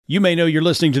You may know you're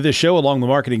listening to this show along the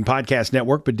Marketing Podcast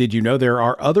Network, but did you know there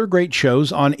are other great shows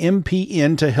on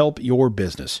MPN to help your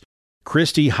business?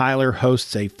 Christy Heiler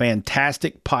hosts a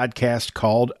fantastic podcast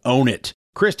called Own It.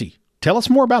 Christy, tell us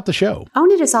more about the show.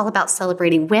 Own It is all about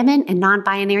celebrating women and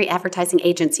non-binary advertising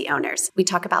agency owners. We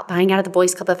talk about buying out of the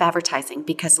Boys Club of Advertising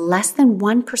because less than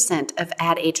 1% of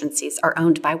ad agencies are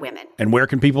owned by women. And where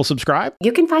can people subscribe?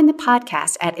 You can find the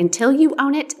podcast at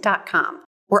untilyouownit.com.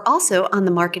 We're also on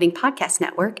the Marketing Podcast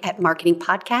Network at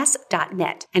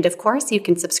marketingpodcast.net. And of course, you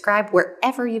can subscribe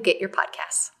wherever you get your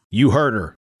podcasts. You heard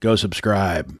her. Go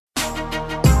subscribe.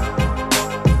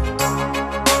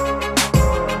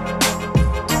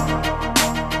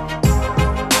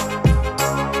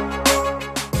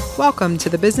 Welcome to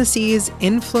the Business Ease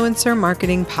Influencer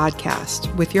Marketing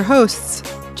Podcast with your hosts,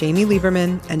 Jamie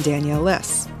Lieberman and Danielle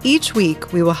Liss. Each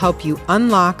week, we will help you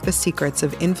unlock the secrets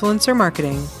of influencer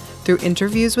marketing through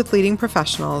interviews with leading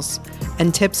professionals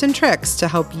and tips and tricks to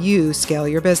help you scale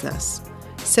your business.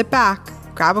 Sit back,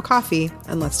 grab a coffee,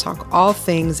 and let's talk all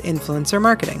things influencer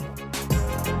marketing.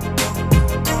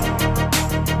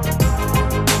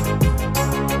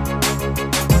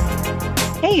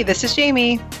 Hey, this is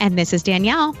Jamie. And this is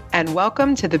Danielle. And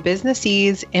welcome to the Business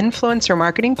Ease Influencer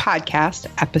Marketing Podcast,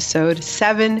 episode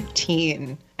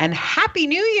 17. And Happy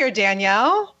New Year,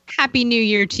 Danielle. Happy New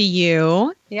Year to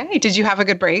you. Yay. Did you have a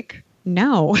good break?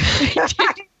 No.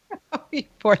 Oh, you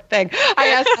poor thing. I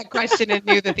asked that question and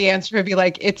knew that the answer would be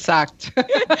like, it sucked.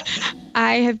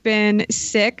 I have been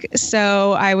sick,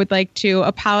 so I would like to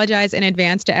apologize in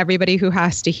advance to everybody who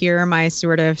has to hear my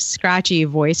sort of scratchy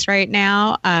voice right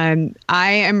now.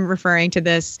 I am referring to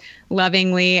this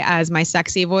lovingly as my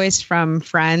sexy voice from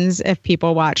Friends, if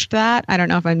people watched that. I don't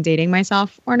know if I'm dating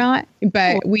myself or not,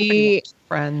 but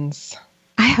Friends.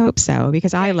 I hope so,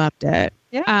 because I loved it.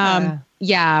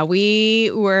 Yeah.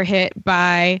 We were hit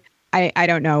by, I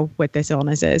don't know what this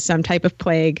illness is. Some type of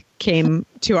plague came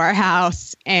to our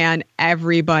house and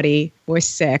everybody was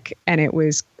sick and it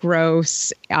was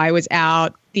gross. I was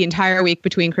out the entire week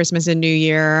between Christmas and New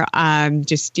Year,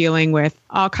 just dealing with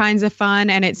all kinds of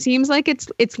fun. And it seems like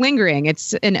it's lingering.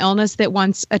 It's an illness that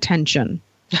wants attention.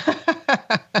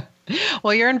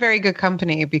 Well, you're in very good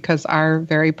company because our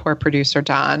very poor producer,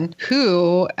 Don,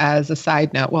 who, as a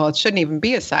side note, well, it shouldn't even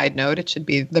be a side note, it should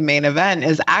be the main event,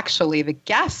 is actually the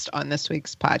guest on this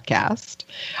week's podcast,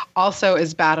 also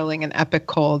is battling an epic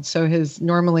cold. So his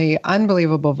normally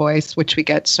unbelievable voice, which we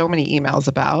get so many emails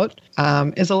about,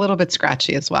 is a little bit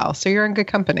scratchy as well. So you're in good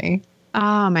company.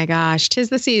 Oh my gosh, 'tis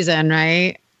the season,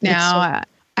 right? Now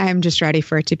I'm just ready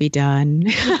for it to be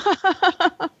done.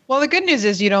 Well, the good news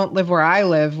is you don't live where I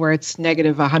live, where it's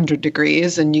negative 100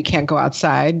 degrees and you can't go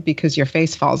outside because your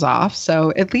face falls off.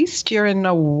 So at least you're in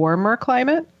a warmer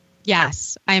climate.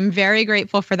 Yes, I'm very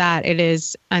grateful for that. It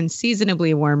is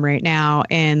unseasonably warm right now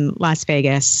in Las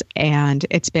Vegas, and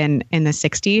it's been in the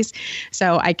 60s.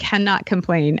 So I cannot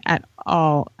complain at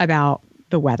all about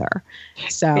the weather.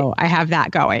 So I have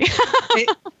that going.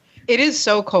 It is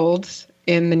so cold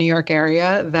in the New York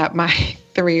area that my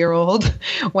 3-year-old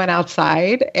went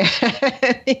outside and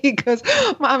he goes,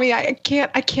 "Mommy, I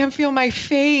can't feel my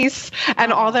face."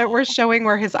 And all that we're showing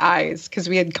were his eyes because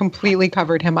we had completely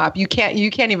covered him up. You can't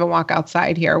even walk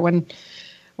outside here. When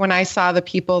I saw the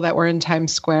people that were in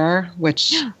Times Square,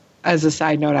 which as a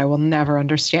side note, I will never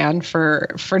understand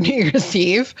for New Year's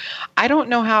Eve. I don't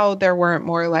know how there weren't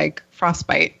more like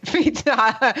frostbite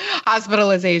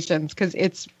hospitalizations because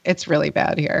it's really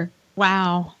bad here.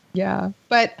 Wow. Yeah.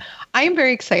 But I am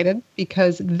very excited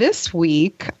because this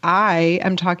week I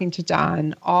am talking to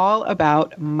Don all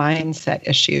about mindset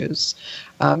issues.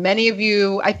 Many of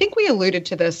you, I think we alluded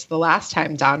to this the last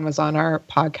time Don was on our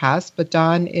podcast, but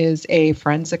Don is a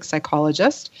forensic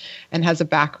psychologist and has a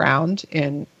background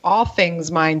in all things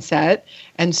mindset.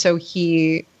 And so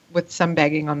he, with some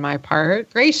begging on my part,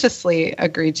 graciously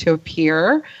agreed to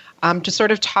appear to sort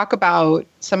of talk about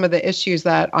some of the issues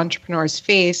that entrepreneurs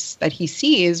face that he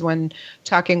sees when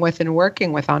talking with and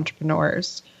working with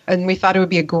entrepreneurs. And we thought it would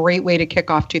be a great way to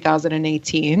kick off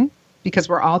 2018 because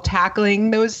we're all tackling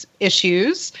those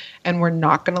issues and we're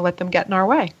not going to let them get in our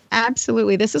way.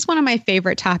 Absolutely. This is one of my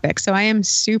favorite topics. So I am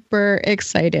super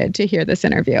excited to hear this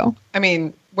interview. I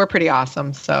mean, we're pretty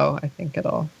awesome. So I think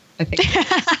I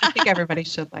think everybody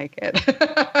should like it.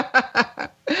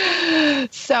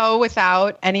 So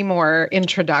without any more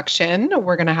introduction,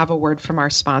 we're going to have a word from our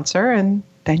sponsor and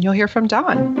then you'll hear from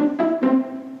Don.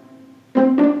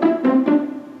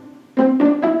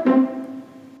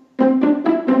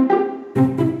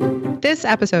 This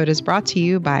episode is brought to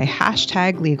you by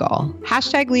 #Legal.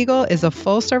 #Legal is a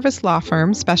full-service law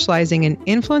firm specializing in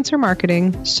influencer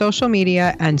marketing, social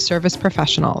media, and service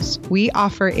professionals. We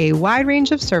offer a wide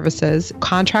range of services: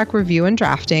 contract review and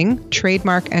drafting,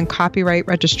 trademark and copyright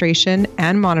registration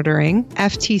and monitoring,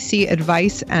 FTC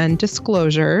advice and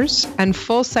disclosures, and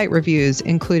full site reviews,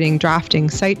 including drafting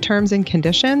site terms and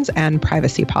conditions and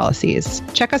privacy policies.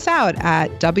 Check us out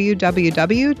at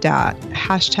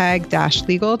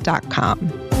www.#legal.com. I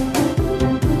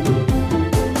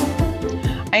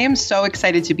am so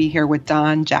excited to be here with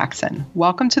Don Jackson.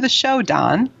 Welcome to the show,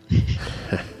 Don.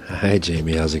 Hi,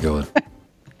 Jamie. How's it going?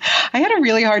 I had a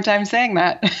really hard time saying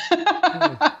that.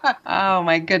 Oh,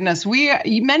 my goodness.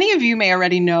 Many of you may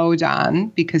already know Don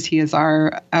because he is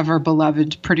our ever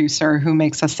beloved producer who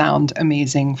makes us sound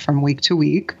amazing from week to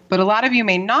week. But a lot of you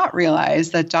may not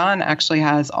realize that Don actually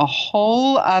has a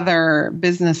whole other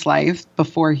business life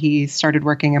before he started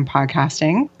working in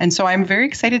podcasting. And so I'm very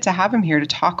excited to have him here to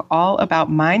talk all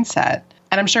about mindset.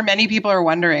 And I'm sure many people are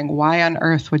wondering, why on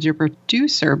earth would your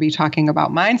producer be talking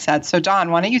about mindset? So Don,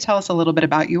 why don't you tell us a little bit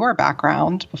about your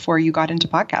background before you got into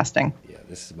podcasting? Yeah,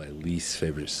 this is my least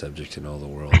favorite subject in all the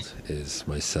world is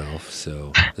myself.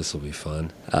 So this will be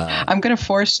fun. I'm going to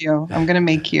force you. I'm going to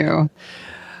make you.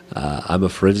 I'm a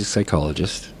forensic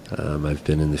psychologist. I've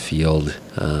been in the field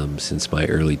since my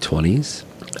early 20s.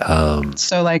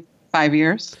 So like 5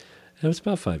 years? It was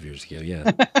about 5 years ago,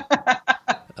 yeah.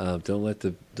 Don't let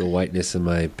the whiteness in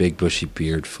my big bushy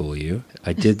beard fool you.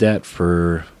 I did that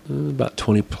for about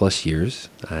 20 plus years.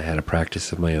 I had a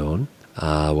practice of my own.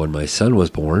 When my son was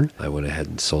born, I went ahead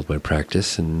and sold my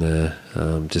practice, and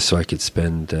just so I could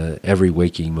spend every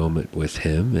waking moment with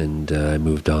him. And I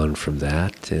moved on from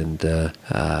that. And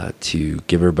to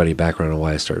give everybody background on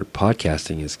why I started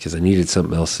podcasting is because I needed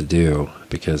something else to do.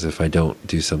 Because if I don't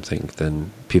do something,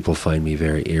 then people find me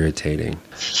very irritating.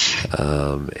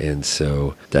 And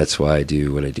so that's why I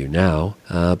do what I do now.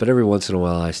 But every once in a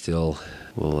while, I still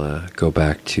will go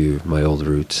back to my old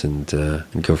roots and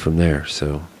go from there.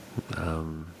 So.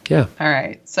 Yeah. All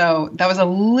right. So that was a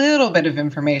little bit of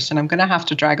information. I'm going to have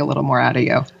to drag a little more out of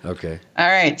you. Okay. All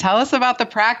right. Tell us about the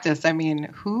practice. I mean,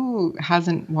 who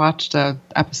hasn't watched an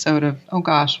episode of, oh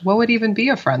gosh, what would even be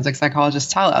a forensic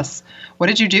psychologist? Tell us. What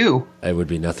did you do? It would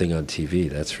be nothing on TV,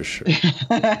 that's for sure.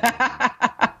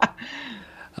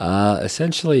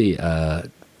 Essentially,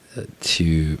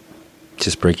 to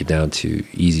just break it down to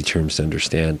easy terms to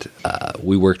understand,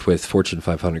 we worked with Fortune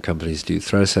 500 companies to do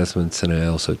threat assessments, and I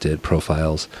also did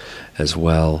profiles as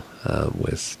well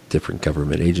with different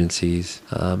government agencies.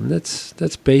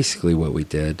 That's basically what we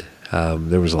did.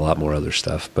 There was a lot more other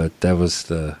stuff, but that was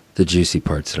the juicy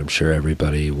parts that I'm sure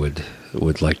everybody would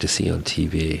like to see on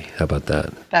TV. How about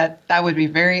that? That would be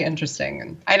very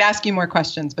interesting. I'd ask you more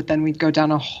questions, but then we'd go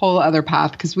down a whole other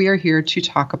path because we are here to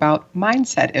talk about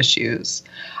mindset issues.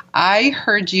 I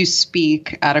heard you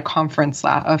speak at a conference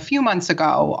a few months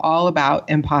ago all about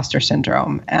imposter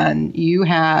syndrome. And you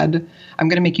had, I'm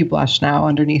going to make you blush now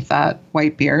underneath that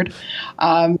white beard.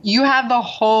 You had the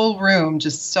whole room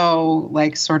just so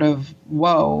like sort of,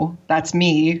 whoa, that's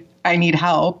me. I need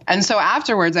help. And so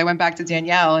afterwards, I went back to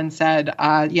Danielle and said,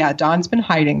 yeah, Don's been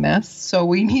hiding this. So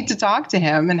we need to talk to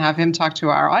him and have him talk to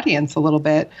our audience a little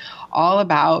bit all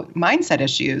about mindset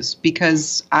issues,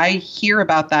 because I hear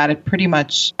about that at pretty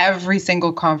much every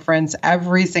single conference,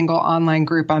 every single online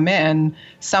group I'm in.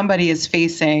 Somebody is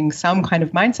facing some kind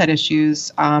of mindset issues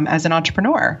as an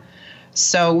entrepreneur.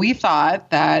 So we thought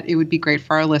that it would be great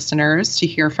for our listeners to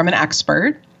hear from an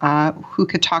expert who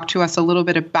could talk to us a little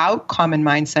bit about common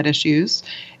mindset issues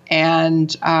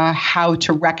and how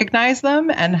to recognize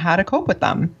them and how to cope with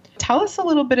them. Tell us a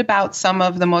little bit about some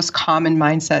of the most common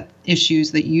mindset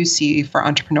issues that you see for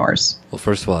entrepreneurs. Well,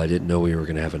 first of all, I didn't know we were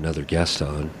going to have another guest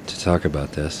on to talk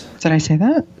about this. Did I say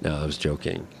that? No, I was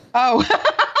joking. Oh,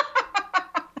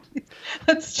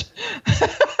 that's...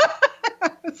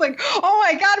 It's like, oh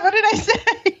my God, what did I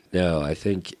say? No, I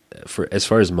think as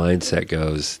far as mindset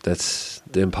goes, that's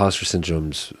the imposter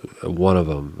syndrome's one of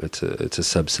them. It's a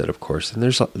subset, of course, and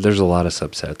there's a lot of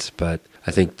subsets. But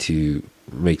I think to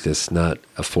make this not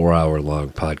a 4-hour long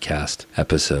podcast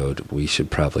episode, we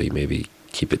should probably maybe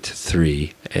keep it to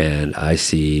 3. And I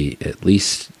see at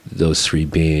least those 3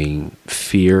 being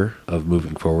fear of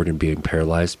moving forward and being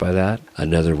paralyzed by that.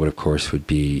 Another one, of course, would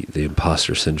be the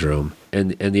imposter syndrome.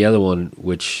 And the other one,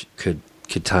 which could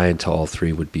tie into all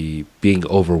 3, would be being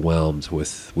overwhelmed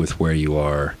with where you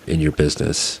are in your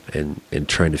business and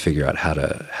trying to figure out how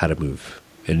to move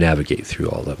and navigate through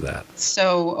all of that.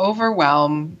 So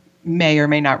overwhelm may or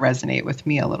may not resonate with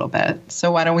me a little bit.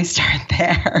 So why don't we start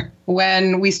there?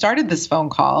 When we started this phone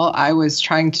call, I was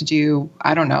trying to do,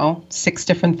 6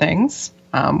 different things,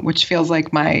 which feels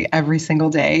like my every single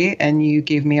day. And you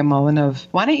gave me a moment of,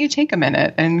 why don't you take a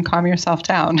minute and calm yourself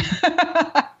down?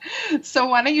 So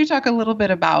why don't you talk a little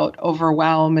bit about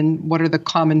overwhelm and what are the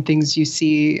common things you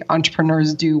see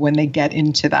entrepreneurs do when they get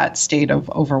into that state of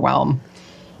overwhelm?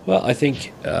 Well, I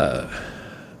think,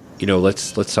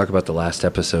 let's talk about the last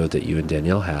episode that you and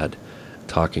Danielle had,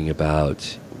 talking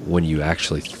about when you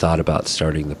actually thought about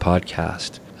starting the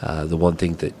podcast. The one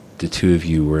thing that the two of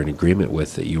you were in agreement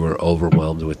with, that you were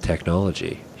overwhelmed with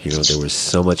technology. There was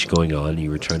so much going on. You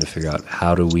were trying to figure out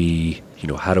how do we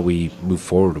move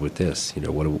forward with this?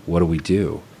 What do we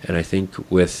do? And I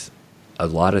think with a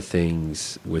lot of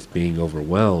things, with being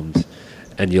overwhelmed,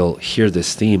 and you'll hear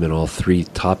this theme in all 3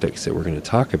 topics that we're going to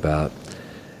talk about,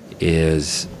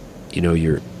 is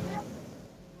you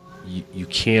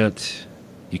can't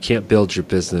build your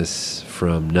business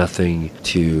from nothing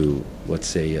to, let's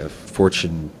say, a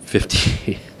Fortune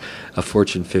 50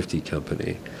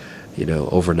 company,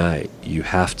 overnight. You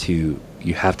have to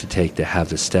have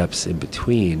the steps in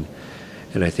between.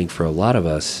 And I think for a lot of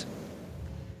us,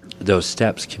 those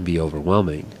steps can be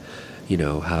overwhelming.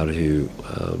 How to,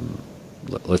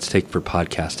 let's take for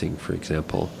podcasting, for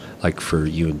example, like for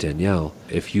you and Danielle.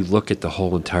 If you look at the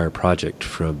whole entire project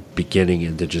from beginning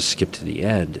and then just skip to the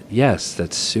end, yes,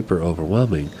 that's super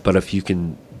overwhelming. But if you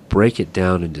can break it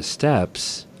down into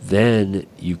steps, then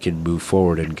you can move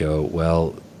forward and go,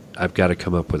 well, I've got to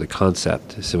come up with a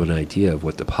concept, so an idea of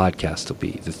what the podcast will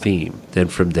be, the theme. Then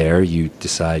from there, you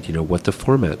decide, what the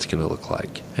format's going to look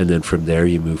like. And then from there,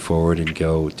 you move forward and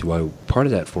go, part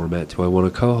of that format, do I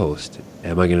want to co-host?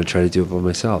 Am I going to try to do it by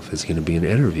myself? Is it going to be an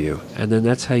interview? And then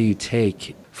that's how you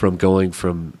take from going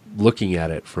from looking at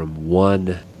it from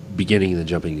one beginning and then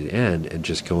jumping to the end and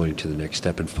just going to the next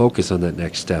step and focus on that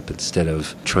next step instead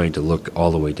of trying to look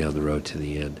all the way down the road to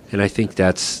the end. And I think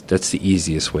that's the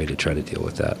easiest way to try to deal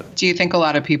with that. Do you think a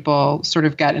lot of people sort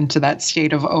of get into that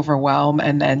state of overwhelm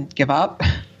and then give up?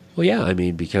 Well, yeah,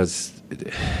 because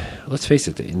let's face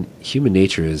it, human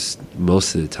nature is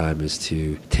most of the time is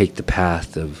to take the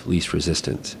path of least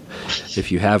resistance.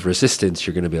 If you have resistance,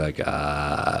 you're going to be like,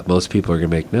 most people are going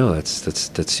to make, no, that's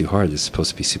too hard. This is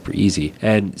supposed to be super easy.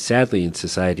 And sadly, in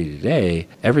society today,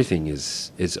 everything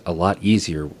is a lot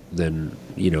easier than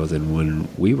when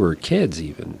we were kids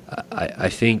even. I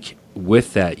think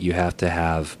with that, you have to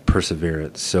have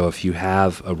perseverance. So if you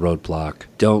have a roadblock,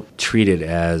 don't treat it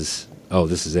as, oh,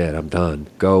 this is it, I'm done.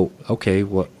 Go, okay,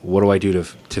 what do I do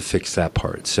to fix that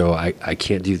part? So I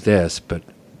can't do this, but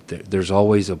there's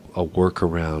always a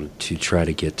workaround to try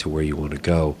to get to where you want to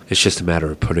go. It's just a matter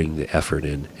of putting the effort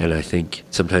in. And I think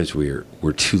sometimes we're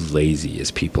too lazy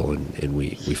as people, and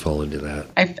we fall into that.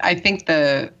 I think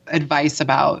the advice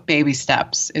about baby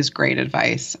steps is great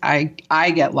advice.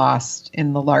 I get lost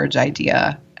in the large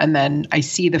idea, and then I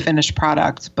see the finished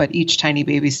product, but each tiny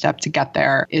baby step to get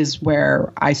there is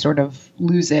where I sort of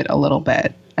lose it a little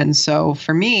bit. And so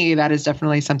for me, that is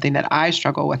definitely something that I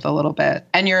struggle with a little bit.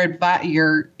 And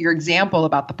your example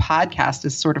about the podcast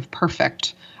is sort of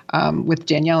perfect with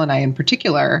Danielle and I in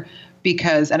particular,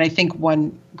 and I think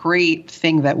one great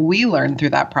thing that we learned through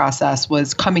that process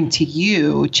was coming to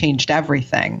you changed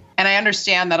everything. And I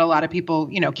understand that a lot of people,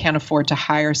 can't afford to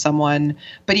hire someone,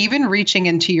 but even reaching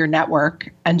into your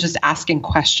network and just asking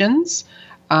questions,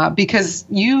 because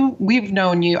I've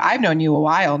known you a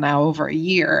while now, over a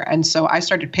year. And so I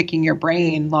started picking your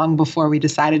brain long before we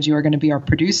decided you were going to be our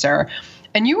producer.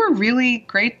 And you were really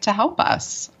great to help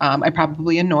us. I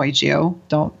probably annoyed you.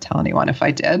 Don't tell anyone if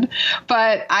I did.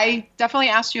 But I definitely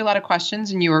asked you a lot of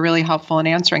questions, and you were really helpful in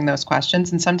answering those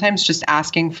questions. And sometimes just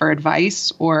asking for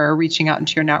advice or reaching out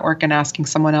into your network and asking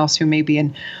someone else who may be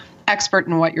an expert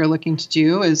in what you're looking to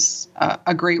do is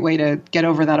a great way to get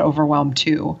over that overwhelm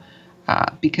too.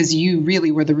 Because you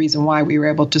really were the reason why we were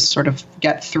able to sort of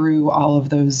get through all of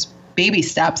those baby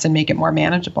steps and make it more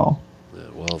manageable.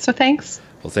 So thanks.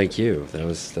 Well, thank you. That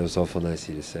was awful nice of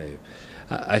you to say.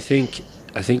 I think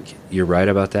you're right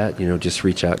about that. Just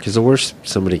reach out, because the worst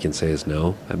somebody can say is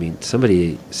no.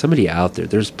 Somebody out there.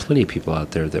 There's plenty of people out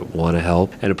there that want to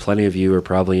help, and plenty of you are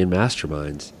probably in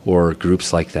masterminds or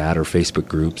groups like that, or Facebook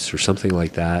groups or something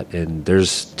like that. And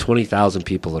there's 20,000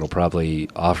 people that'll probably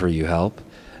offer you help.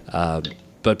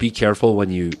 But be careful when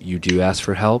you do ask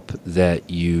for help that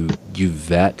you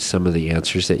vet some of the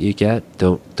answers that you get.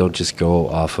 Don't just go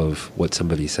off of what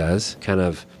somebody says. Kind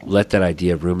of let that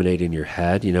idea ruminate in your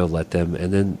head, let them,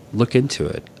 and then look into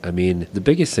it. I mean, the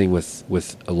biggest thing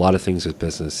with a lot of things with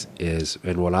business is,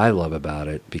 and what I love about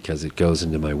it, because it goes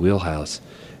into my wheelhouse,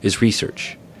 is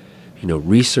research.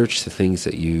 Research the things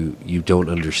that you don't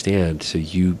understand, so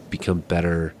you become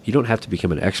better. You don't have to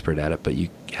become an expert at it, but you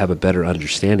have a better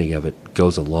understanding of it.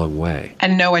 Goes a long way.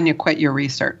 And know when you quit your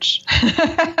research.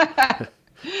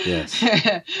 Yes.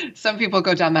 Some people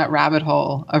go down that rabbit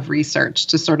hole of research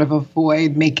to sort of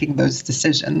avoid making those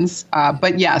decisions.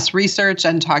 But yes, research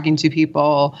and talking to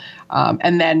people,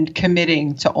 and then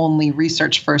committing to only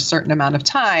research for a certain amount of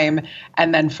time,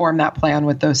 and then form that plan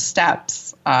with those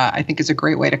steps, I think is a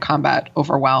great way to combat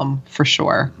overwhelm for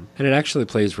sure. And it actually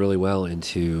plays really well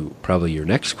into probably your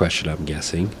next question, I'm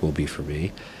guessing, will be for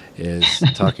me, is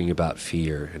talking about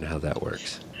fear and how that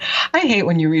works. I hate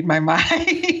when you read my mind.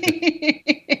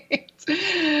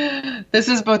 This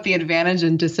is both the advantage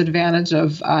and disadvantage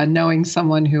of knowing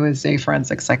someone who is a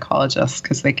forensic psychologist,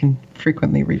 because they can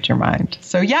frequently read your mind.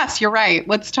 So yes, you're right.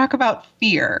 Let's talk about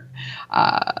fear.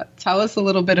 Tell us a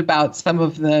little bit about some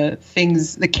of the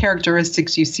things, the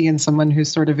characteristics you see in someone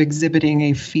who's sort of exhibiting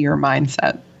a fear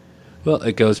mindset. Well,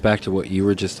 it goes back to what you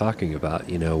were just talking about,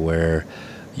 where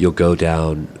you'll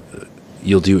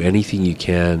do anything you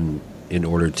can in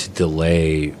order to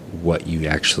delay what you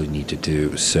actually need to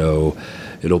do. So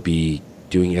it'll be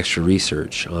doing extra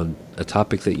research on a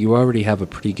topic that you already have a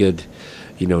pretty good,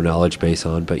 knowledge base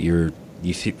on, but you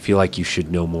feel like you should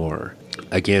know more.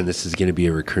 Again, this is going to be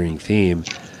a recurring theme,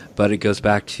 but it goes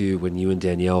back to when you and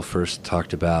Danielle first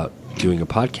talked about doing a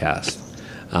podcast.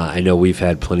 I know we've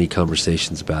had plenty of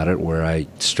conversations about it where I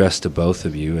stressed to both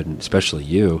of you, and especially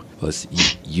you, was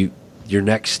your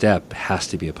next step has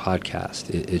to be a podcast.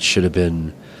 It should have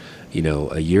been,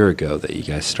 a year ago that you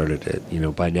guys started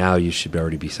it. By now you should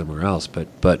already be somewhere else.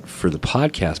 But for the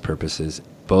podcast purposes,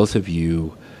 both of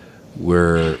you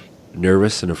were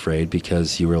nervous and afraid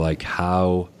because you were like,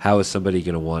 how is somebody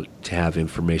going to want to have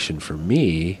information from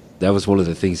me? That was one of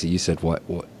the things that you said.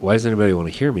 Why does anybody want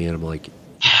to hear me? And I'm like,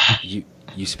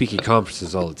 you speak at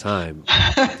conferences all the time.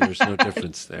 There's no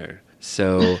difference there.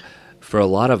 So for a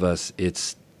lot of us,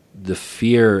 it's the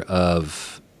fear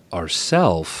of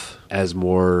ourself as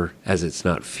more as it's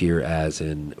not fear as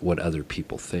in what other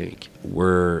people think.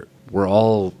 We're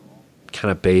all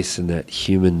kind of based in that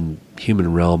human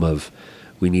realm of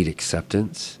we need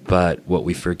acceptance. But what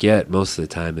we forget most of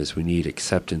the time is we need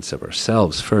acceptance of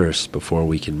ourselves first before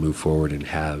we can move forward and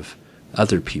have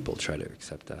other people try to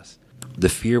accept us. The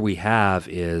fear we have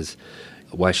is,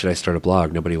 why should I start a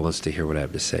blog? Nobody wants to hear what I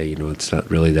have to say. It's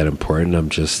not really that important. I'm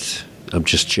just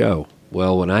Joe.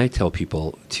 Well, when I tell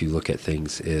people to look at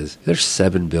things is there's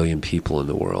 7 billion people in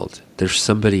the world. There's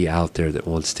somebody out there that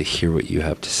wants to hear what you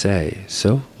have to say.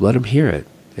 So let them hear it.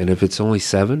 And if it's only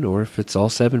 7 or if it's all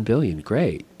 7 billion,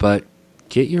 great. But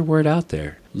get your word out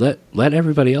there. Let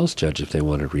everybody else judge if they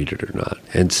want to read it or not.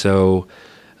 And so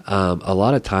a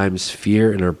lot of times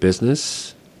fear in our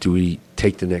business, do we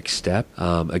take the next step?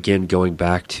 Again, going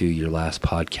back to your last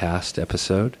podcast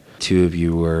episode, two of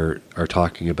you are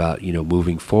talking about,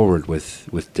 moving forward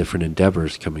with different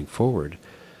endeavors coming forward.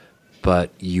 But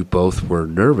you both were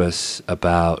nervous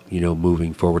about,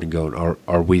 moving forward and going,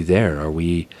 are we there? Are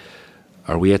we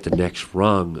at the next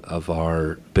rung of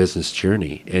our business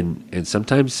journey? And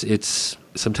sometimes it's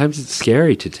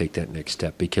scary to take that next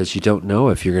step because you don't know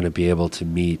if you're going to be able to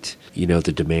meet,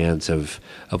 the demands of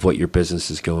what your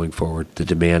business is going forward, the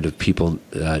demand of people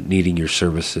needing your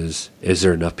services. Is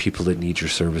there enough people that need your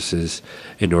services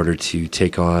in order to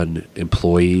take on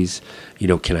employees?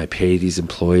 Can I pay these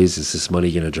employees? Is this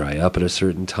money going to dry up at a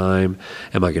certain time?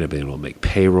 Am I going to be able to make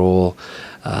payroll?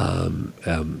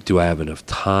 Do I have enough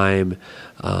time?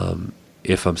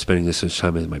 If I'm spending this much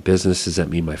time in my business, does that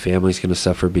mean my family's going to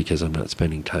suffer because I'm not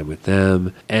spending time with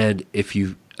them? And if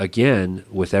you, again,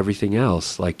 with everything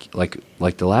else, like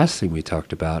the last thing we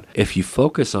talked about, if you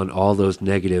focus on all those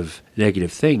negative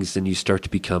things, then you start to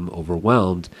become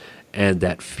overwhelmed, and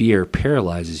that fear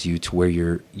paralyzes you to where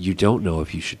you don't know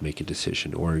if you should make a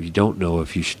decision, or you don't know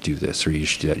if you should do this or you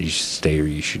should do that, you should stay or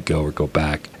you should go or go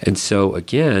back. And so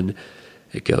again,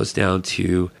 it goes down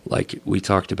to, like we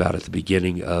talked about at the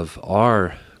beginning of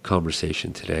our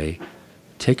conversation today,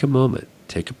 take a moment,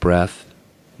 take a breath,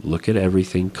 look at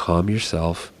everything, calm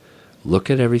yourself, look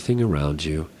at everything around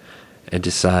you, and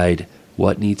decide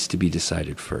what needs to be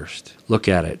decided first. Look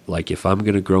at it. Like, if I'm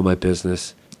going to grow my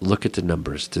business, look at the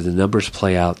numbers. Do the numbers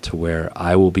play out to where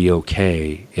I will be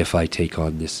okay if I take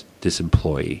on this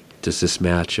employee? Does this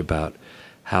match about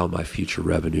how my future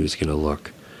revenue is going to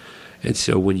look. And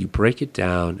so when you break it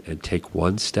down and take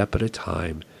one step at a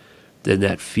time, then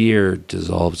that fear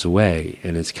dissolves away.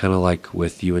 And it's kind of like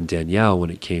with you and Danielle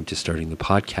when it came to starting the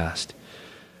podcast.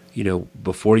 You know,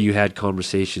 before you had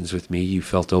conversations with me, you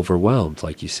felt overwhelmed,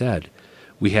 like you said.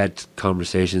 We had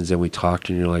conversations and we talked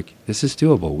and you're like, this is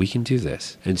doable. We can do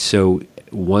this. And so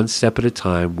one step at a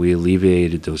time, we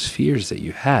alleviated those fears that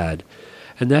you had.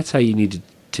 And that's how you need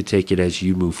to take it as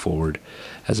you move forward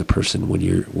as a person when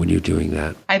you're doing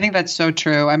that. I think that's so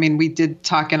true. I mean, we did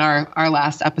talk in our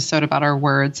last episode about our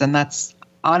words, and that's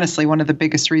honestly one of the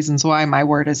biggest reasons why my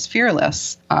word is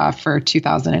fearless for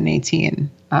 2018,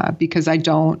 because I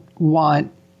don't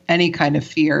want any kind of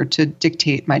fear to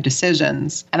dictate my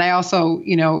decisions. And I also,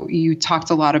 you talked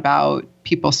a lot about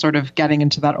people sort of getting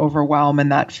into that overwhelm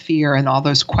and that fear and all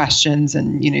those questions.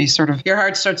 And, you sort of, your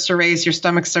heart starts to race, your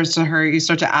stomach starts to hurt, you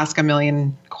start to ask a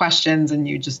million questions and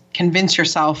you just convince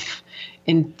yourself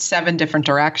in 7 different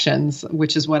directions,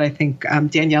 which is what I think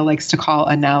Danielle likes to call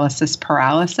analysis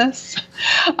paralysis.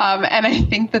 And I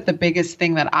think that the biggest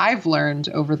thing that I've learned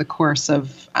over the course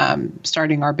of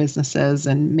starting our businesses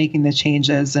and making the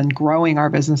changes and growing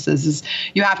our businesses is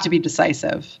you have to be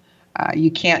decisive.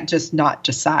 You can't just not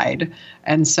decide.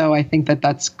 And so I think that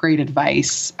that's great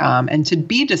advice. And to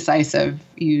be decisive,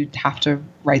 you have to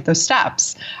write those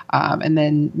steps and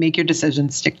then make your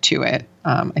decision, stick to it.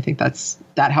 I think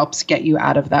that helps get you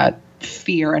out of that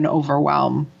fear and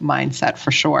overwhelm mindset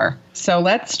for sure. So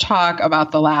let's talk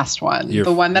about the last one.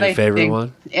 The one that I think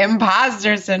one?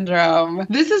 Imposter syndrome.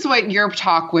 This is what your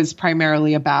talk was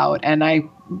primarily about. And I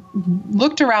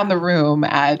looked around the room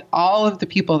at all of the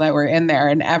people that were in there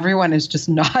and everyone is just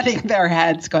nodding their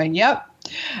heads going, yep,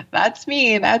 that's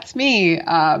me. That's me.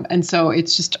 And so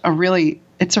it's a really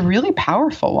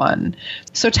powerful one.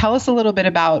 So tell us a little bit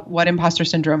about what imposter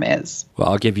syndrome is. Well,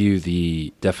 I'll give you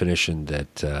the definition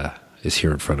that is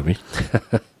here in front of me.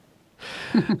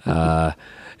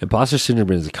 Imposter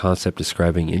syndrome is a concept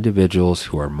describing individuals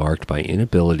who are marked by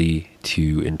inability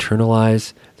to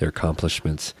internalize their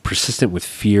accomplishments, persistent with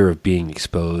fear of being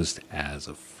exposed as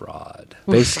a fraud.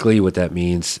 Basically, what that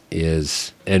means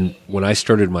is, and when I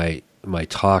started my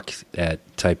talk at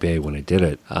Type A, when I did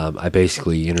it, I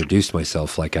basically introduced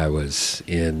myself like I was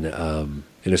in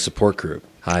a support group.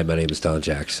 Hi, my name is Don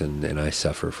Jackson, and I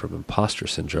suffer from imposter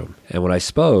syndrome. And when I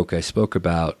spoke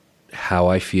about how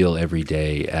I feel every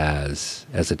day as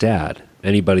a dad.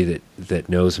 Anybody that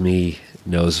knows me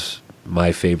knows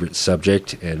my favorite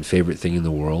subject and favorite thing in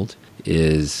the world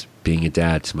is being a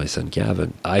dad to my son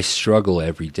Gavin. I struggle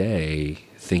every day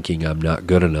thinking I'm not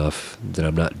good enough, that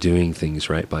I'm not doing things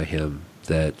right by him,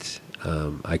 that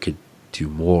I could do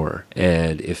more.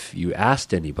 And if you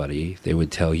asked anybody, they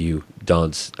would tell you,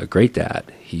 Don's a great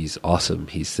dad. He's awesome.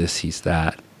 He's this, he's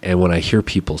that. And when I hear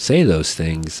people say those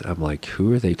things, I'm like,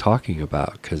 who are they talking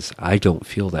about? Because I don't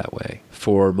feel that way.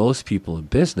 For most people in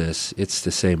business, it's the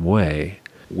same way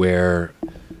where,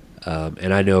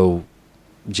 and I know,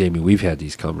 Jamie, we've had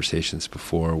these conversations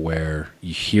before where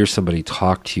you hear somebody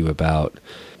talk to you about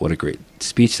what a great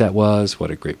speech that was,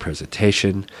 what a great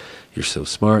presentation. You're so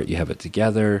smart, you have it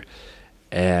together.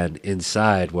 And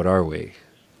inside, what are we?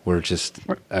 We're just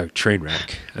a train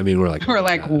wreck. I mean, we're like,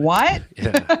 what?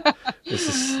 Yeah.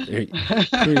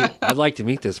 I'd like to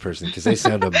meet this person because they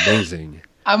sound amazing.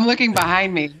 I'm looking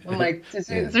behind me. I'm like, is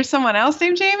there someone else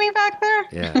named Jamie back there?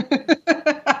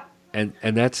 Yeah. And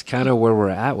that's kind of where we're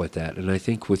at with that. And I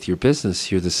think with your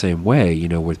business, you're the same way,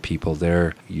 with people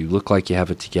there. You look like you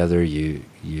have it together. You're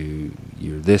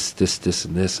this,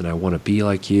 and this, and I want to be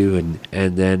like you.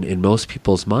 And then in most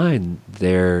people's mind,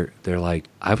 they're like,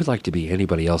 I would like to be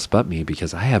anybody else but me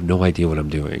because I have no idea what I'm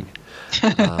doing.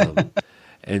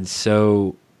 And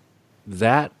so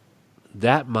that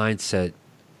mindset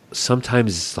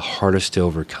sometimes is the hardest to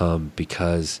overcome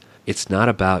because it's not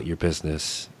about your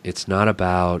business. It's not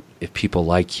about if people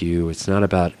like you. It's not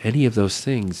about any of those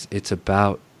things. It's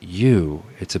about you.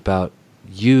 It's about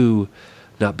you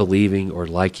not believing or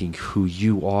liking who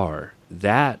you are.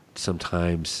 That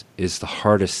sometimes is the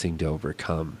hardest thing to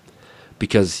overcome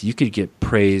because you could get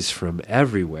praise from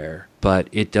everywhere, but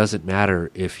it doesn't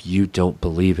matter if you don't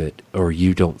believe it or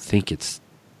you don't think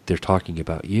they're talking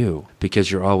about you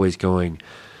because you're always going,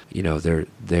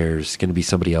 there's going to be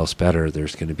somebody else better.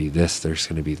 There's going to be this, there's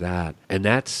going to be that. And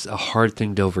that's a hard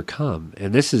thing to overcome.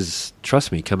 And this is,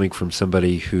 trust me, coming from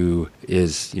somebody who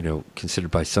is,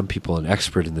 considered by some people an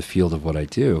expert in the field of what I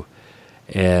do.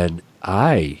 And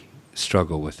I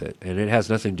struggle with it. And it has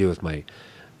nothing to do with my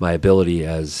ability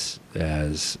as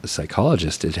a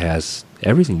psychologist. It has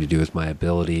everything to do with my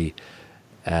ability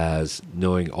as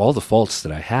knowing all the faults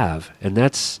that I have. And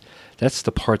that's That's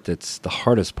the part that's the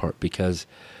hardest part, because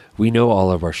we know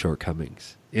all of our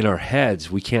shortcomings. In our heads,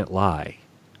 we can't lie.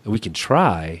 We can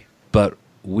try, but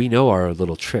we know our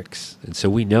little tricks, and so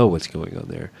we know what's going on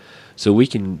there. So we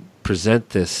can present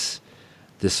this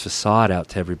facade out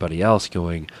to everybody else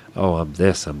going, oh, I'm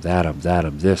this, I'm that, I'm that,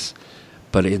 I'm this.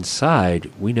 But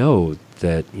inside, we know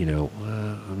that,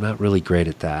 I'm not really great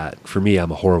at that. For me,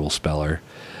 I'm a horrible speller.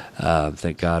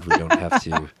 Thank God we don't have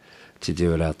to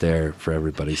do it out there for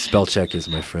everybody. Spell check is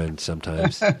my friend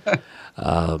sometimes.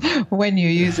 When you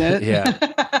use it. Yeah.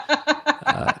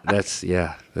 That's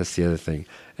the other thing.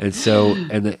 And so,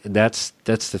 that's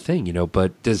the thing,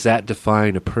 but does that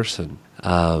define a person?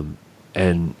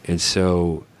 And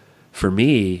so for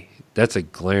me, that's a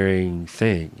glaring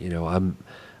thing.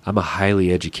 I'm a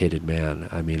highly educated man.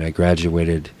 I mean, I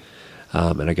graduated,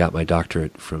 and I got my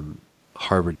doctorate from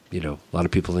Harvard. A lot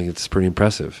of people think it's pretty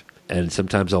impressive. And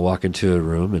sometimes I'll walk into a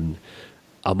room and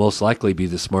I'll most likely be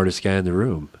the smartest guy in the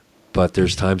room. But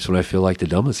there's times when I feel like the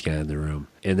dumbest guy in the room.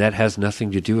 And that has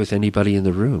nothing to do with anybody in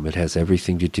the room. It has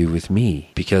everything to do with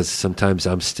me. Because sometimes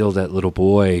I'm still that little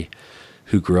boy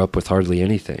who grew up with hardly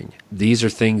anything. These are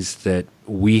things that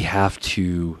we have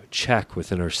to check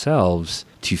within ourselves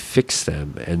to fix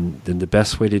them. And then the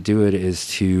best way to do it is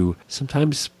to,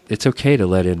 sometimes it's okay to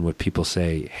let in what people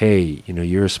say. Hey,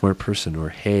 you're a smart person. Or,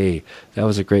 hey, that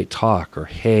was a great talk. Or,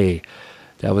 hey,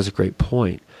 that was a great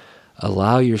point.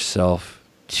 Allow yourself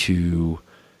to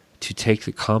take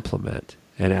the compliment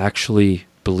and actually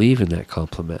believe in that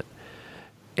compliment.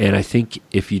 And I think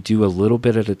if you do a little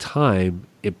bit at a time,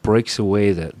 it breaks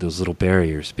away those little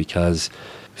barriers, because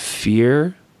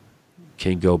fear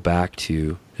can go back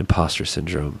to imposter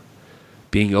syndrome.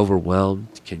 Being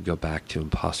overwhelmed can go back to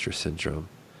imposter syndrome.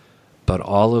 But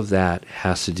all of that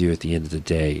has to do, at the end of the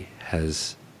day,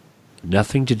 has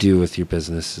nothing to do with your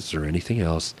businesses or anything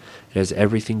else. It has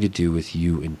everything to do with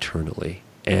you internally.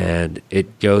 And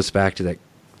it goes back to that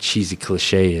cheesy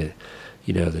cliche,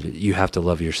 that you have to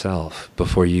love yourself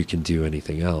before you can do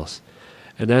anything else.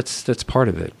 And that's part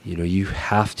of it. You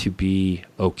have to be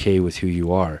okay with who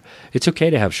you are. It's okay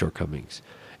to have shortcomings.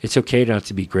 It's okay not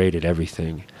to be great at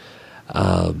everything.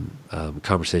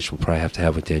 Conversation we'll probably have to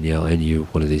have with Danielle and you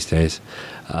one of these days.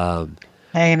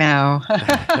 Hey now.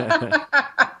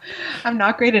 I'm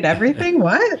not great at everything?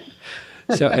 What?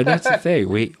 So, and that's the thing.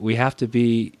 We have to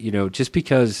be, just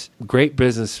because great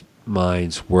business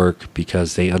minds work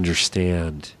because they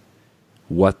understand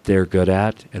what they're good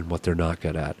at and what they're not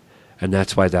good at. And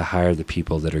that's why they hire the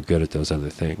people that are good at those other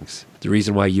things. The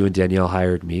reason why you and Danielle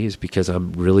hired me is because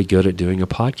I'm really good at doing a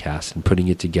podcast and putting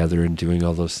it together and doing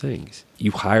all those things.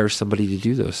 You hire somebody to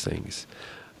do those things.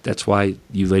 That's why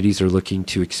you ladies are looking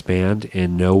to expand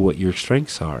and know what your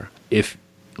strengths are. If,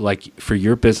 like, for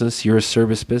your business, you're a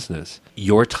service business,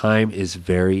 your time is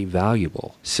very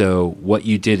valuable. So what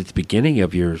you did at the beginning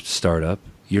of your startup,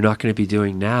 you're not going to be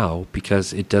doing now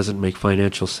because it doesn't make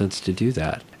financial sense to do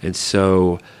that. And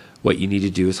so what you need to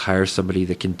do is hire somebody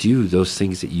that can do those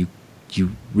things that you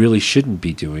really shouldn't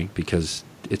be doing because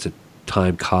it's a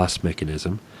time cost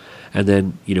mechanism, and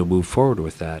then, move forward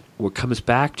with that. What comes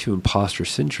back to imposter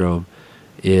syndrome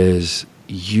is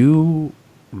you,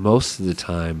 most of the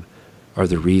time, are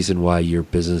the reason why your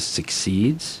business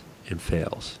succeeds and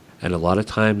fails. And a lot of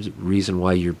times, the reason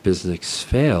why your business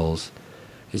fails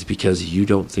is because you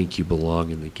don't think you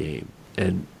belong in the game.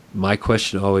 And my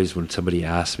question always, when somebody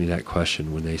asks me that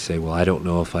question, when they say, well, I don't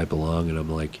know if I belong, and I'm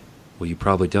like, well, you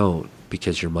probably don't,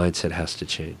 because your mindset has to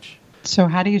change. So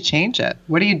how do you change it?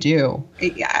 What do you do?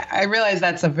 I realize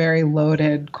that's a very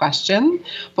loaded question,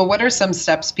 but what are some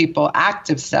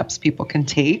active steps people can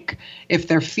take if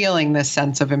they're feeling this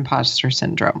sense of imposter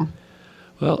syndrome?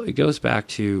 Well, it goes back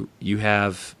to, you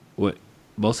have what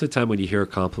most of the time when you hear a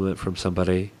compliment from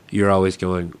somebody, you're always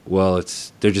going, well,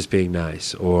 they're just being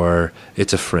nice, or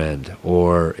it's a friend,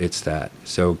 or it's that.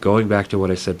 So going back to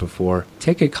what I said before,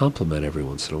 take a compliment every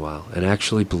once in a while and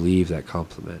actually believe that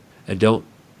compliment. And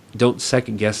don't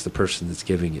second guess the person that's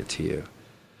giving it to you.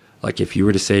 Like if you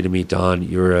were to say to me, Don,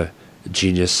 you're a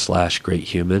genius / great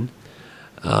human,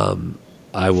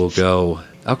 I will go,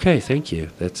 okay, thank you.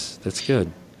 That's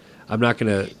good. I'm not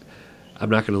gonna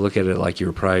look at it like you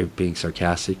were probably being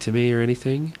sarcastic to me or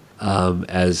anything,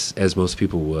 as most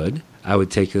people would. I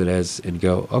would take it and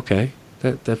go, okay,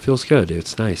 that feels good.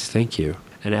 It's nice. Thank you.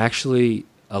 And actually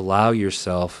allow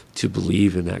yourself to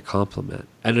believe in that compliment.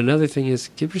 And another thing is,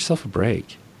 give yourself a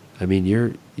break. I mean,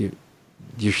 you're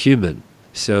human.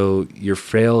 So your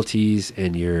frailties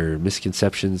and your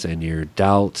misconceptions and your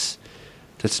doubts,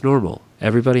 that's normal.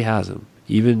 Everybody has them.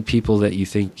 Even people that you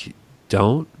think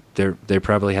don't, they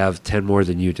probably have 10 more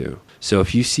than you do. So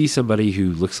if you see somebody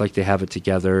who looks like they have it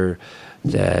together,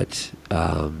 that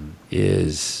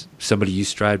is somebody you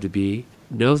strive to be,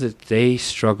 know that they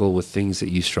struggle with things that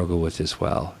you struggle with as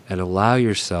well, and allow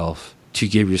yourself to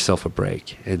give yourself a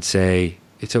break and say,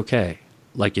 it's okay.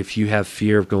 Like if you have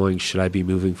fear of going, should I be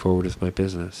moving forward with my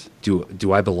business?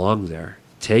 Do I belong there?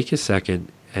 Take a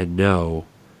second and know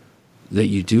that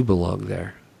you do belong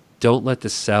there. Don't let the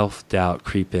self-doubt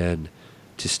creep in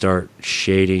to start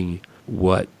shading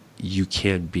what you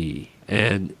can be.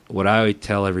 And what I would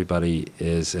tell everybody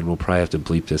is, and we'll probably have to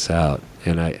bleep this out,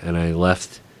 when I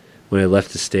left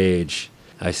the stage,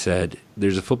 I said,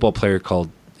 there's a football player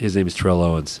his name is Terrell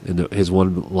Owens, and his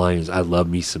one line is, I love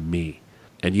me some me.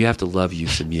 And you have to love you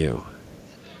some you.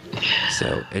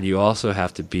 So, and you also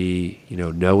have to be,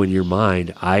 know in your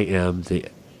mind, I am the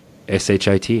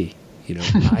SHIT.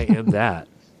 I am that.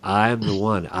 I am the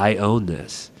one. I own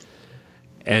this.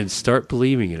 And start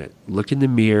believing in it. Look in the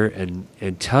mirror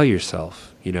and tell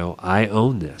yourself, I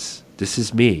own this. This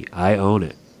is me. I own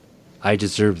it. I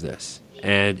deserve this.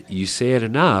 And you say it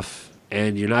enough,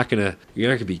 and you're not gonna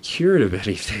be cured of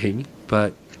anything,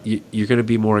 but you're gonna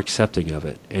be more accepting of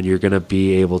it, and you're gonna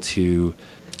be able to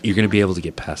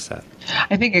get past that.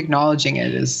 I think acknowledging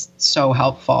it is so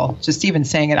helpful. Just even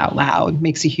saying it out loud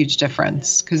makes a huge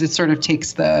difference, because it sort of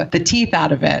takes the teeth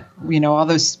out of it. All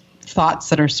those thoughts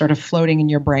that are sort of floating in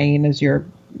your brain as you're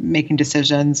making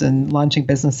decisions and launching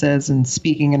businesses and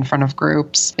speaking in front of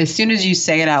groups. As soon as you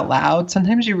say it out loud,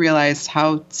 sometimes you realize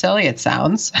how silly it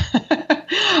sounds.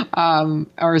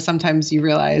 Or sometimes you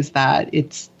realize that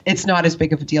it's not as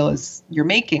big of a deal as you're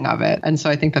making of it. And so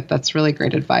I think that that's really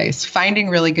great advice. Finding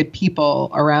really good people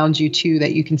around you too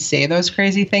that you can say those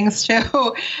crazy things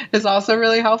to is also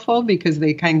really helpful, because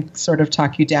they kind of sort of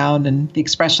talk you down, and the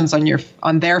expressions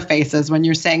on their faces when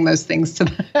you're saying those things to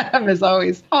them is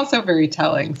always also very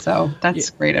telling. So that's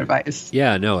great advice.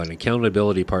 Yeah, no, an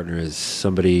accountability partner is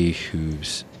somebody who,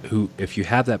 if you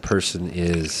have that person,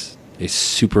 is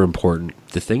super important.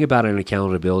 The thing about an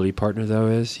accountability partner, though,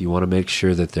 is you want to make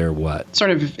sure that they're what? Sort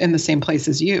of in the same place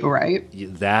as you, right?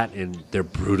 That, and they're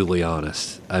brutally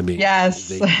honest. I mean, yes.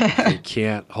 they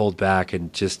can't hold back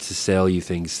and just to sell you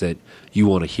things that you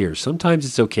want to hear. Sometimes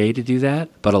it's okay to do that,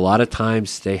 but a lot of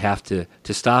times they have to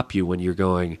stop you when you're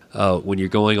going all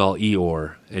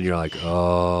Eeyore, and you're like,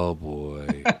 oh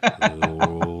boy,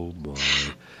 oh my.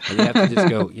 And they have to just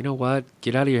go, you know what?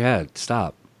 Get out of your head.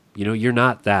 Stop. You're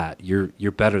not that.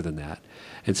 You're better than that.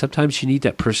 And sometimes you need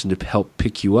that person to help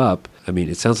pick you up. I mean,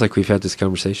 it sounds like we've had this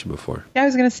conversation before. Yeah, I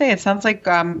was going to say, it sounds like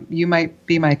you might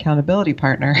be my accountability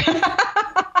partner.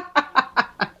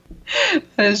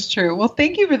 That is true. Well,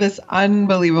 thank you for this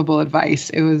unbelievable advice.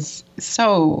 It was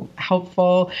so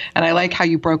helpful, and I like how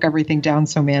you broke everything down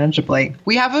so manageably.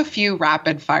 We have a few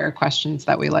rapid fire questions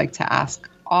that we like to ask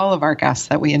all of our guests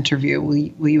that we interview.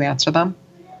 Will you answer them?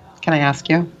 Can I ask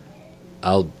you?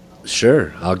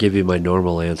 Sure. I'll give you my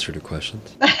normal answer to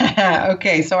questions.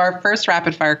 Okay, so our first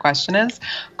rapid fire question is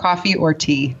coffee or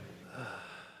tea?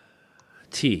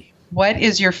 Tea. What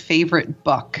is your favorite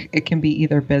book? It can be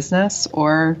either business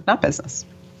or not business.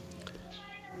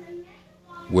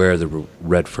 Where the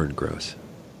Red Fern Grows.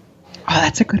 Oh,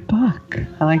 that's a good book.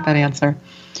 I like that answer.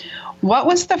 What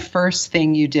was the first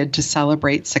thing you did to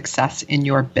celebrate success in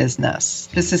your business?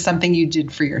 This is something you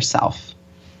did for yourself.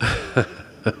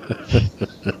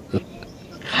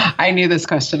 I knew this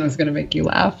question was going to make you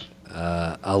laugh.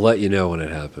 I'll let you know when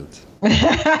it happens.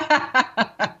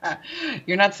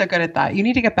 You're not so good at that. You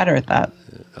need to get better at that.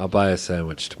 I'll buy a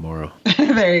sandwich tomorrow.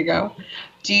 There you go.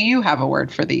 Do you have a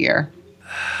word for the year?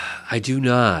 I do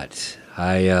not.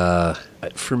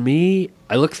 For me,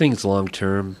 I look things long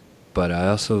term, but I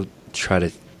also try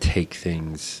to take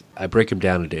things, I break them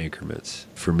down into increments.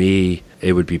 For me,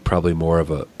 it would be probably more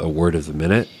of a word of the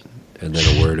minute, and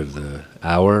then a word of the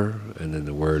hour, and then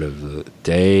the word of the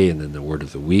day, and then the word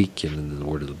of the week, and then the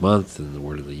word of the month, and the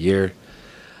word of the year.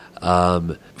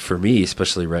 For me,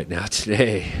 especially right now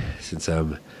today, since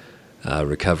I'm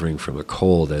recovering from a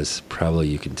cold, as probably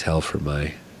you can tell from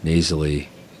my nasally,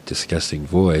 disgusting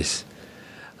voice,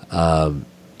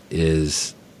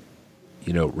 is,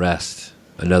 rest.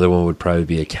 Another one would probably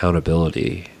be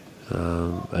accountability.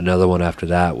 Another one after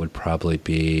that would probably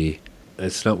be,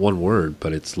 it's not one word,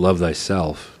 but it's love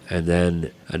thyself. And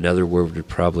then another word would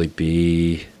probably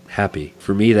be happy.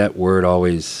 For me, that word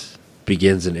always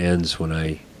begins and ends when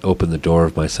I open the door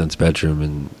of my son's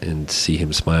bedroom and see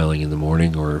him smiling in the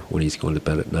morning, or when he's going to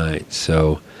bed at night.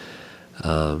 So,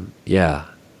 yeah.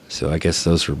 So I guess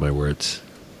those were my words.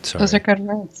 Sorry. Those are good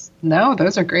words. No,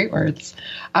 those are great words.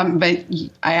 But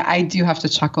I do have to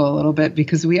chuckle a little bit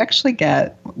because we actually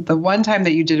get, the one time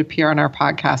that you did appear on our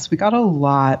podcast, we got a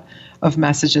lot of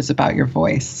messages about your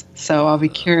voice. So I'll be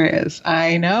curious.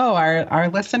 I know our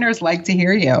listeners like to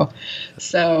hear you.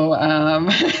 So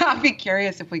I'll be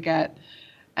curious if we get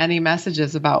any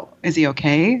messages about, is he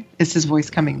okay? Is his voice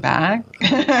coming back?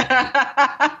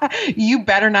 You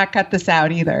better not cut this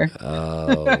out either.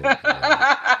 Oh.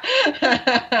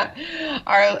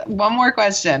 One more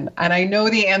question, and I know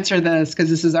the answer to this because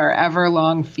this is our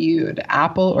ever-long feud: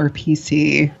 Apple or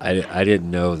PC? I didn't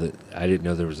know that. I didn't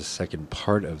know there was a second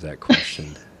part of that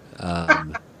question.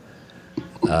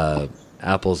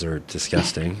 Apples are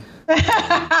disgusting.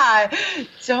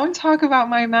 Don't talk about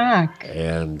my Mac.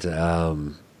 And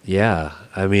yeah.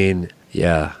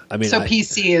 So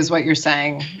PC is what you're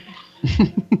saying.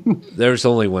 There's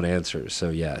only one answer, so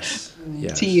yes.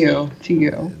 To you. To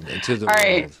the All world.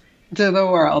 right. To the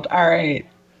world. All right.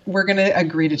 We're going to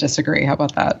agree to disagree. How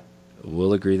about that?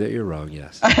 We'll agree that you're wrong,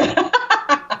 yes.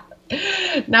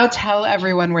 Now tell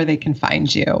everyone where they can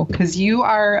find you, because you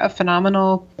are a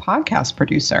phenomenal podcast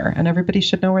producer, and everybody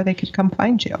should know where they could come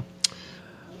find you.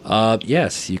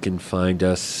 Yes, you can find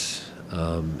us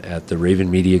at the Raven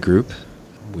Media Group.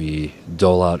 We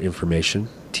dole out information,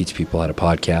 teach people how to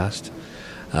podcast,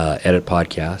 edit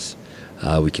podcasts.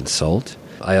 We consult.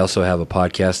 I also have a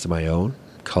podcast of my own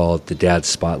called The Dad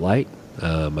Spotlight.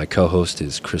 My co-host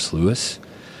is Chris Lewis.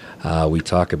 We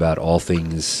talk about all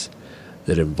things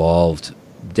that involved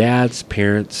dads,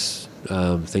 parents,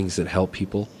 things that help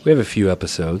people. We have a few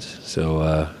episodes,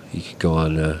 so you can go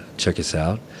on check us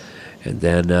out. And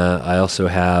then I also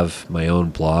have my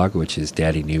own blog, which is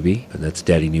Daddy Newbie, and that's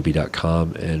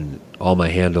daddynewbie.com. And all my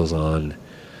handles on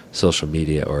social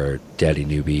media are Daddy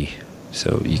Newbie,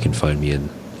 so you can find me in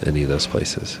any of those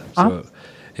places. So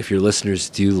if your listeners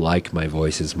do like my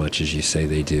voice as much as you say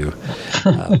they do,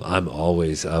 I'm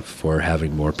always up for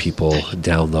having more people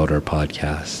download our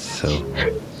podcast. So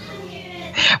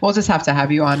we'll just have to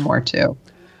have you on more too.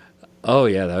 Oh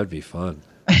yeah, that would be fun.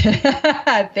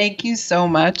 Thank you so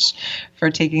much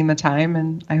for taking the time,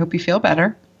 and I hope you feel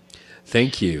better.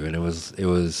 Thank you. And it was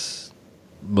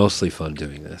mostly fun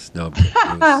doing this. No,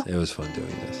 it was fun doing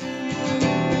this.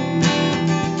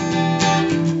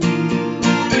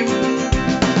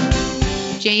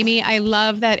 Jamie, I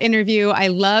love that interview. I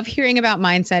love hearing about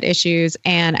mindset issues,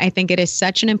 and I think it is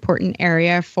such an important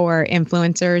area for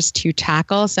influencers to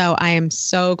tackle. So I am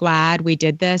so glad we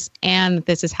did this, and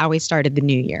this is how we started the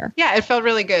new year. Yeah, it felt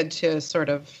really good to sort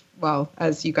of, well,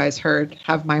 as you guys heard,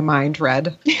 have my mind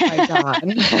read by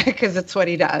Don, because it's what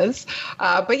he does.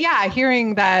 But yeah,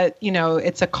 hearing that,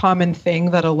 it's a common thing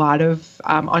that a lot of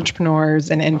entrepreneurs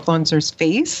and influencers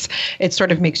face, it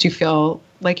sort of makes you feel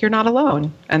like you're not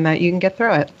alone and that you can get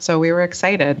through it. So we were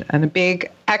excited, and a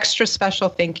big extra special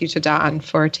thank you to Don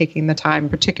for taking the time,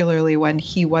 particularly when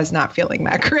he was not feeling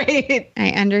that great.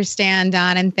 I understand,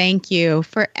 Don, and thank you.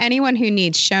 For anyone who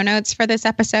needs show notes for this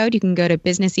episode, you can go to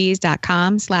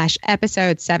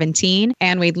businessease.com/episode 17.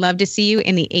 And we'd love to see you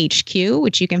in the HQ,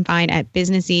 which you can find at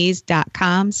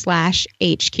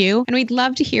businessease.com/HQ. And we'd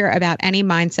love to hear about any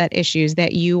mindset issues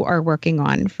that you are working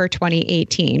on for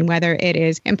 2018, whether it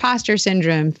is imposter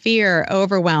syndrome, fear,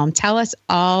 overwhelm. Tell us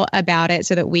all about it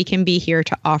so that we can be here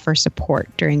to offer support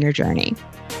during your journey.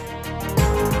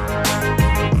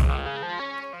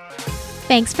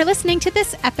 Thanks for listening to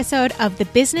this episode of the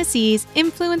Business Ease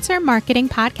Influencer Marketing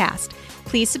Podcast.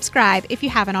 Please subscribe if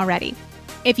you haven't already.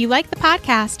 If you like the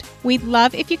podcast, we'd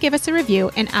love if you give us a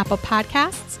review in Apple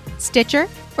Podcasts, Stitcher,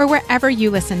 or wherever you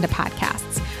listen to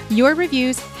podcasts. Your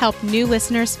reviews help new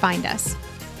listeners find us.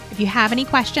 If you have any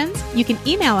questions, you can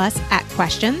email us at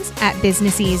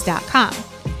questions@businessease.com.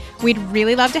 We'd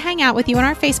really love to hang out with you in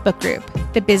our Facebook group,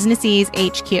 the Business Ease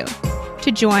HQ.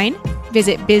 To join,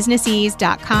 visit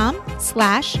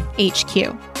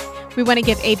businessease.com/HQ. We want to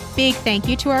give a big thank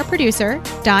you to our producer,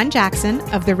 Don Jackson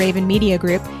of the Raven Media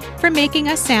Group, for making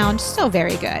us sound so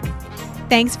very good.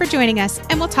 Thanks for joining us,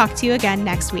 and we'll talk to you again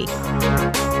next week.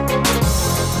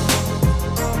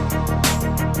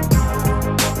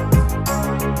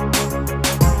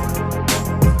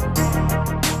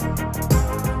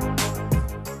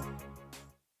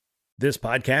 This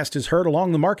podcast is heard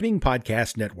along the Marketing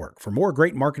Podcast Network. For more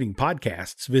great marketing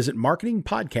podcasts, visit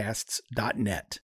marketingpodcasts.net.